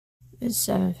It's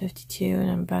 7:52 and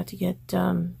I'm about to get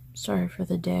started for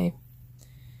the day.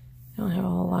 I don't have a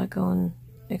whole lot going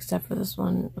except for this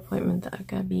one appointment that I've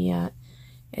got to be at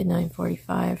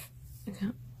 9:45. I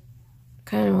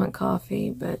kind of want coffee,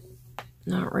 but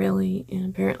not really. And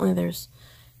apparently there's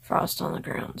frost on the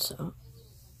ground, so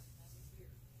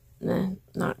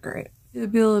not great.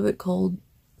 It'd be a little bit cold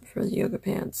for the yoga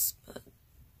pants,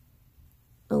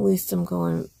 but at least I'm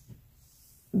going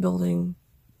building,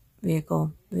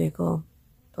 vehicle,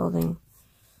 building.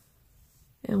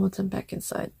 And once I'm back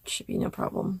inside, should be no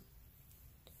problem.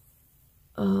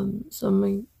 So I'm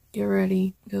gonna get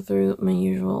ready, go through my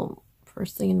usual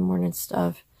first thing in the morning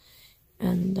stuff,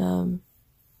 and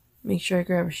make sure I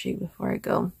grab a sheet before I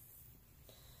go.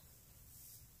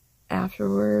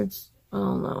 Afterwards, I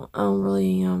don't know. I don't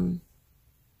really,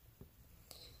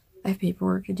 I have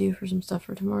paperwork to do for some stuff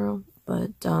for tomorrow,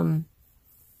 but,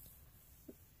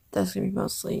 that's gonna be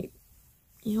mostly,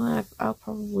 you know what, I'll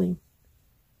probably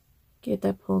get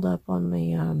that pulled up on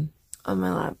my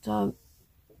laptop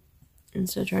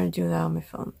instead of trying to do that on my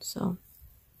phone, so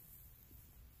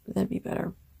that'd be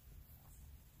better.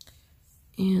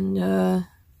 And, oh,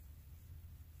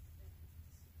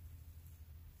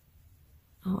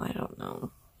 I don't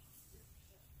know.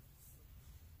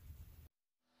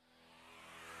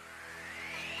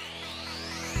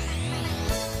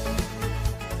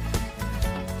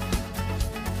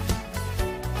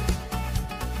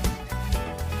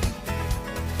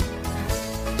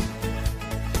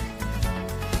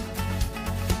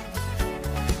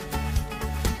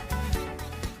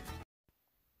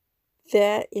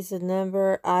 That is a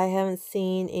number I haven't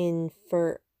seen in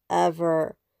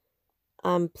forever.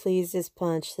 I'm pleased as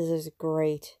punch. This is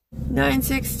great.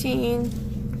 9:16.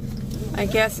 I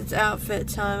guess it's outfit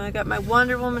time. I got my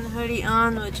Wonder Woman hoodie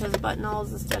on, which has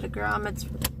buttonholes instead of grommets,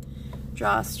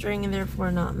 drawstring and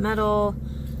therefore not metal.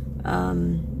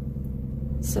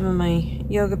 Some of my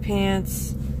yoga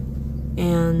pants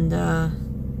and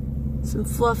some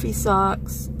fluffy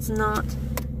socks.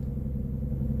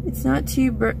 It's not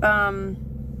too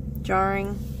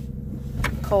jarring.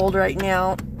 Cold right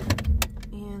now,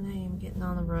 and I am getting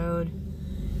on the road.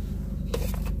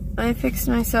 I fixed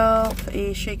myself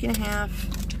a shake and a half.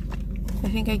 I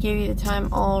think I gave you the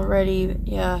time already, but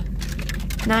yeah,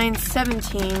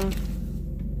 9:17,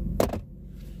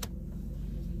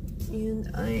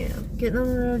 and I am getting on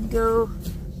the road to go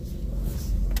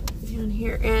down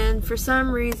here. And for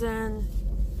some reason,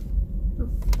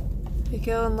 I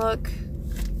go and look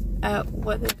at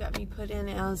what they've got me put in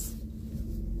as,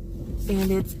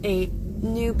 and it's a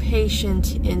new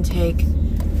patient intake,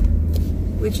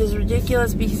 which is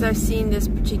ridiculous because I've seen this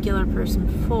particular person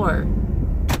before.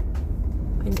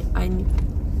 I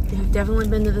have definitely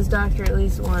been to this doctor at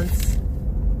least once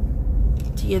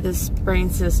to get this brain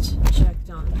cyst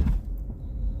checked on.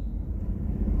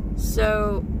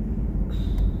 So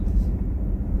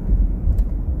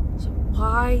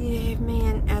why do they have me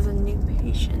in as a new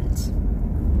patient?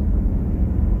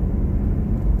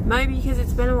 Might be because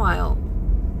it's been a while,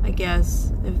 I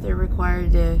guess, if they're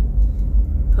required to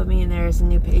put me in there as a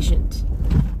new patient.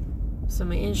 So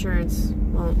my insurance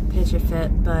won't pitch a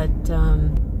fit, but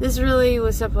this really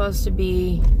was supposed to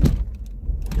be,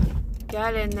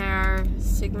 got in there,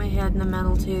 stick my head in the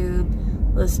metal tube,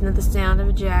 listen to the sound of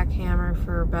a jackhammer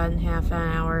for about half an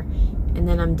hour, and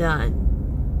then I'm done.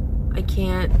 I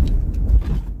can't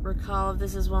recall if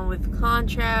this is one with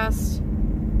contrast.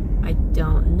 I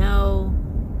don't know.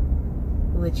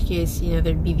 In which case, you know,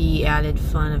 there'd be the added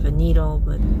fun of a needle,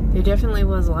 but there definitely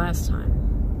was last time.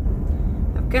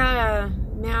 I've got a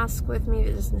mask with me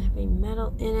that doesn't have any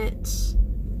metal in it.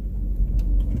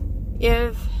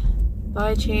 If,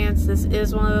 by chance, this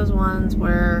is one of those ones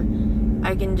where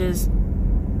I can just,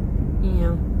 you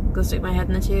know, go stick my head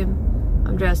in the tube,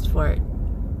 I'm dressed for it.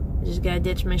 I just gotta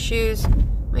ditch my shoes,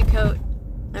 my coat,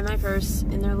 and my purse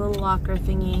in their little locker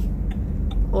thingy.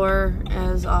 Or,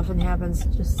 as often happens,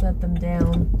 just set them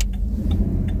down.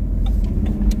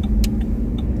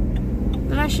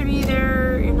 But I should be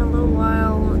there in a little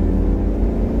while, and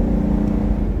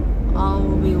all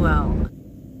will be well.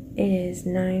 It is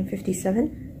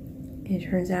 9:57. It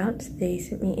turns out they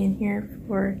sent me in here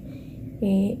for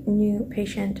a new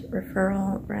patient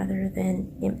referral rather than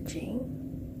imaging.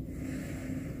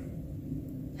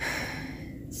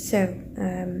 So,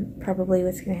 probably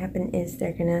what's going to happen is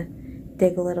they're going to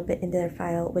dig a little bit into their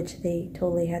file, which they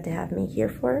totally had to have me here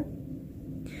for.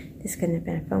 This couldn't have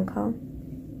been a phone call.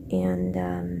 And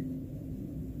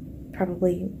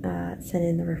probably send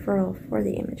in the referral for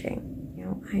the imaging.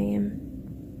 Now I am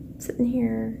sitting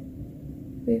here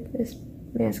with this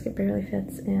mask, it barely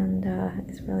fits, and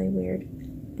it's really weird.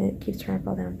 It keeps trying to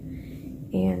fall down.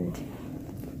 And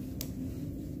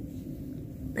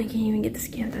I can't even get the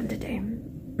scan done today.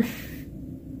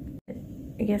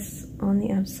 I guess on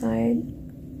the upside,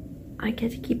 I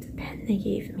get to keep the pen they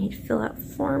gave me to fill out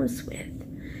forms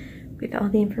with all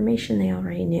the information they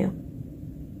already knew.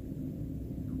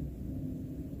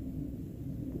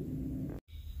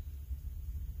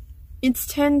 It's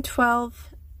 10:12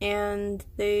 and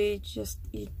they just,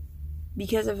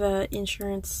 because of an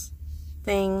insurance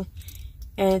thing,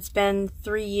 and it's been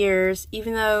 3 years,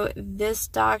 even though this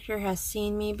doctor has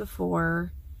seen me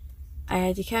before, I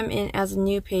had to come in as a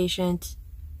new patient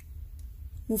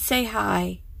and say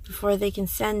hi before they can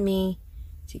send me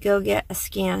to go get a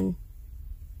scan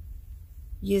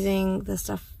using the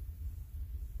stuff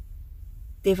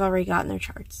they've already got in their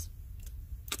charts.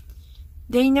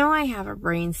 They know I have a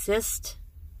brain cyst.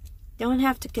 Don't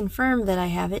have to confirm that I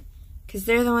have it, because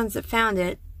they're the ones that found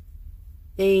it.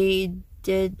 They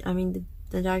did,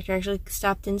 the doctor actually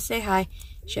stopped in to say hi,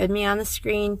 showed me on the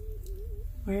screen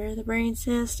where the brain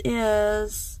cyst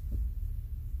is.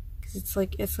 Because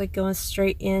it's like going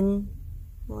straight in,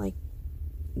 like,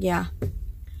 yeah.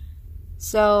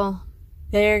 So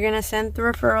they're gonna send the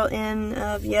referral in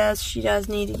of, yes, she does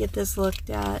need to get this looked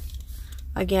at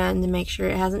again to make sure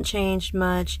it hasn't changed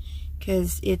much,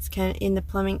 because it's kind of in the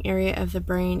plumbing area of the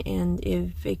brain, and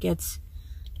if it gets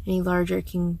any larger it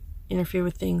can interfere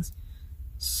with things.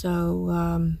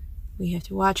 So we have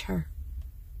to watch her.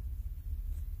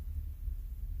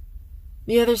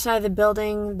 The other side of the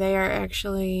building, they are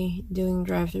actually doing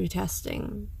drive-through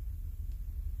testing,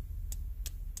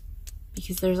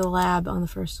 because there's a lab on the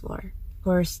first floor. Of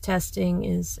course, testing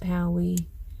is how we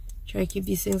try to keep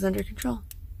these things under control.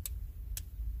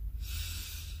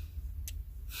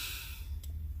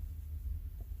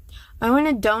 I want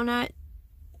a donut.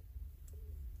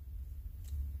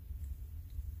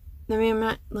 I mean, I'm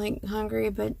not, like,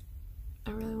 hungry, but I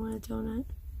really want a donut.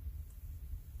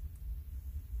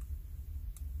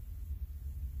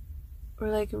 Or,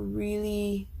 like, a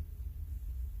really,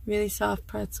 really soft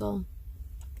pretzel.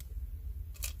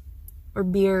 Or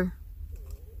beer.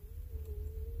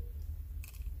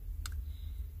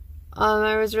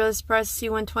 I was really surprised to see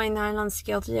 129 on the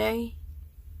scale today.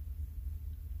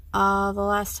 The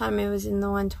last time it was in the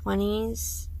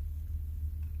 120s,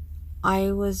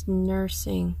 I was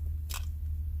nursing.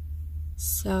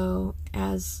 So,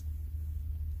 as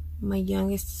my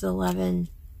youngest is 11,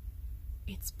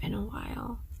 it's been a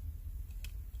while.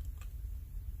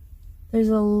 There's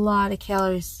a lot of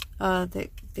calories that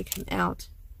come out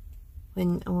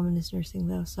when a woman is nursing,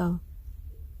 though, so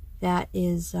that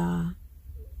is can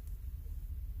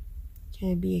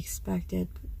be expected.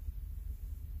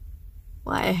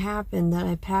 Well, it happened that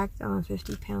I packed on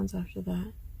 50 pounds after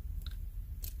that.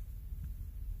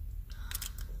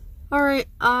 Alright,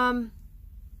 I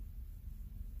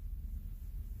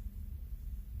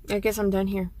guess I'm done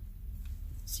here.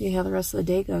 See how the rest of the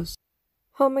day goes.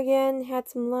 Home again, had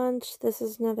some lunch. This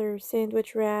is another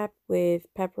sandwich wrap with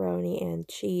pepperoni and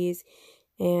cheese.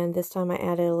 And this time I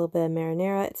added a little bit of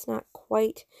marinara. It's not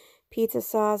quite pizza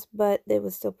sauce, but it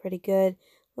was still pretty good.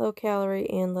 Low calorie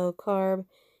and low carb,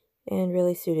 and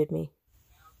really suited me.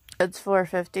 It's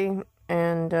 4:50,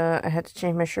 and I had to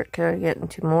change my shirt because I was getting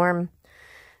too warm.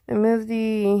 I moved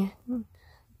to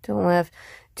the left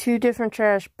 2 different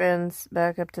trash bins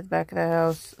back up to the back of the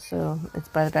house, so it's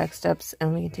by the back steps,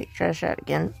 and we can take trash out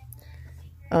again.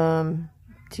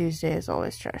 Tuesday is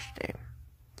always trash day.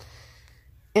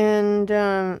 And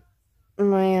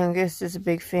my youngest is a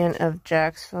big fan of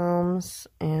Jack's films,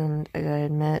 and I gotta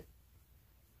admit,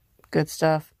 good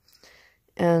stuff.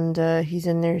 And he's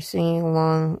in there singing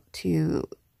along to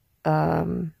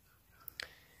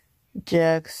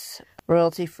Jack's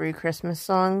royalty-free Christmas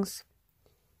songs,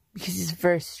 because he's a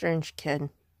very strange kid.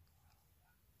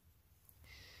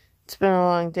 It's been a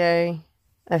long day.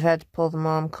 I've had to pull the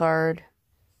mom card,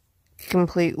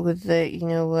 complete with the, you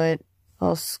know what,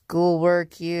 I'll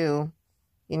schoolwork you.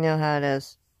 You know how it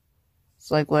is. It's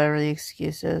like whatever the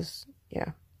excuse is.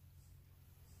 Yeah.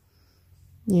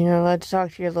 You're not allowed to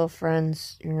talk to your little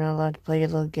friends. You're not allowed to play your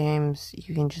little games.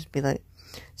 You can just be like,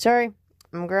 sorry,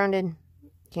 I'm grounded.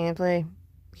 Can't play.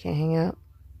 Can't hang out.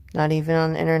 Not even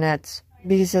on the internet.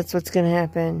 Because that's what's going to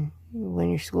happen when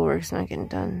your schoolwork's not getting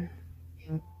done.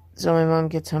 So my mom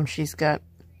gets home. She's got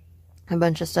a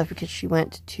bunch of stuff because she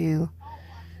went to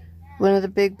one of the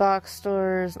big box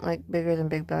stores. Like, bigger than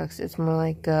big box. It's more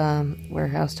like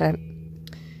warehouse type.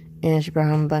 And she brought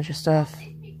home a bunch of stuff.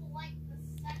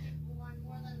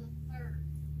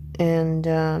 And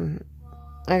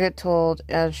I got told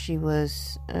as she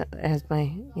was, as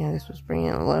my youngest was bringing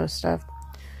in a lot of stuff,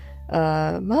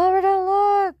 Mama, don't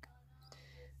look!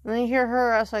 And then you hear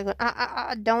her outside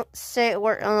going, don't say a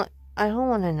word. I'm like, I don't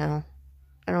want to know.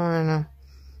 I don't want to know.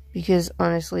 Because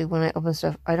honestly, when I open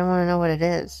stuff, I don't want to know what it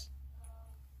is.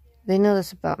 They know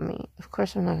this about me. Of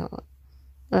course I'm not going to look.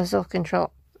 No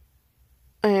self-control.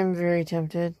 I am very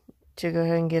tempted to go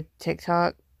ahead and get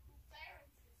TikTok.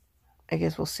 I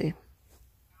guess we'll see.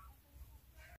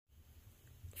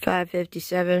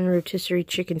 5:57 rotisserie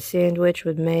chicken sandwich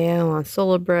with mayo on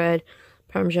solo bread,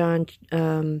 Parmesan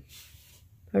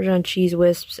cheese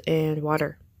wisps, and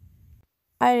water.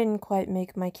 I didn't quite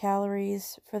make my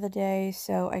calories for the day,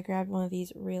 so I grabbed one of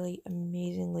these really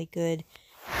amazingly good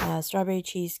strawberry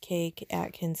cheesecake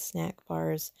Atkins snack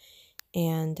bars,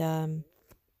 and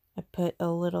I put a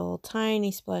little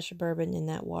tiny splash of bourbon in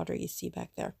that water you see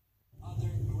back there.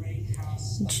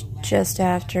 Just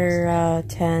after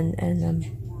 10, and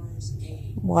I'm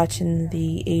watching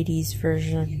the 80s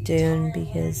version of Dune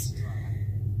because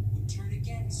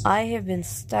I have been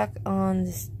stuck on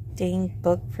this dang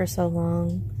book for so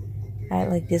long at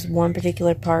like this one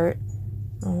particular part.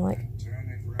 I'm like,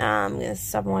 I'm gonna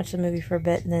stop and watch the movie for a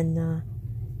bit, and then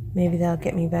maybe that'll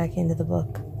get me back into the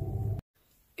book.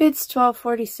 It's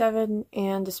 12:47,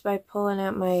 and despite pulling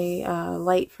out my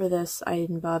light for this, I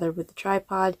didn't bother with the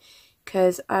tripod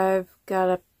because I've got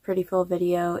a pretty full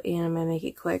video and I'm gonna make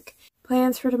it quick.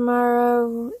 Plans for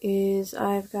tomorrow is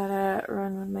I've gotta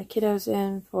run with my kiddos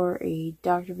in for a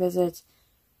doctor visit.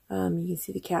 You can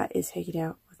see the cat is hanging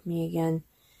out with me again,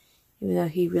 even though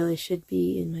he really should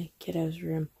be in my kiddos'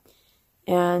 room.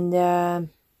 And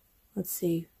let's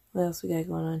see, what else we got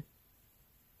going on?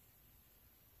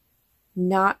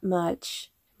 Not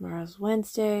much. Tomorrow's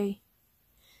Wednesday.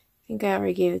 I think I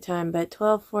already gave the time, but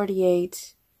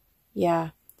 12:48.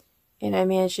 Yeah. And I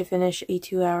managed to finish a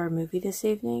 2-hour movie this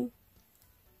evening.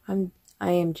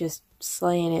 I am just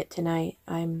slaying it tonight.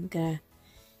 I'm gonna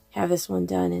have this one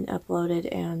done and uploaded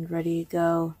and ready to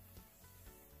go.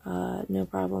 No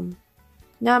problem.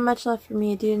 Not much left for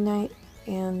me to do tonight,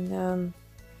 and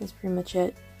that's pretty much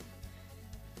it.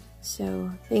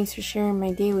 So, thanks for sharing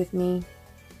my day with me.